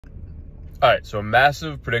All right, so a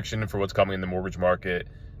massive prediction for what's coming in the mortgage market.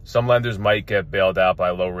 Some lenders might get bailed out by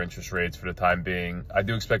lower interest rates for the time being. I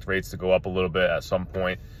do expect rates to go up a little bit at some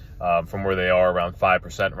point from where they are, around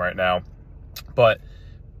 5% right now. But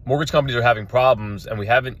mortgage companies are having problems, and we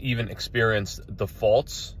haven't even experienced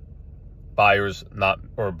defaults, borrowers not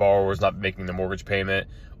making the mortgage payment,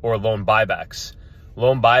 or loan buybacks.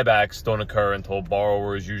 Loan buybacks don't occur until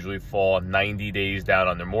borrowers usually fall 90 days down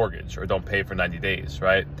on their mortgage or don't pay for 90 days,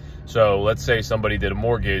 right? So let's say somebody did a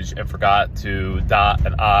mortgage and forgot to dot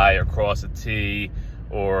an I or cross a T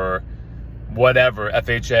or whatever,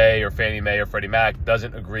 FHA or Fannie Mae or Freddie Mac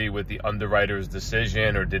doesn't agree with the underwriter's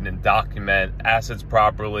decision or didn't document assets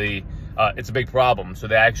properly. It's a big problem. So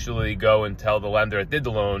they actually go and tell the lender that did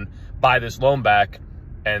the loan, buy this loan back,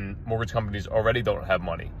 and mortgage companies already don't have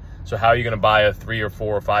money. So how are you going to buy a $300,000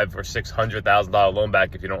 or $400,000 or $500,000 or $600,000 loan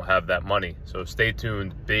back if you don't have that money? So stay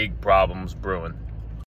tuned. Big problems brewing.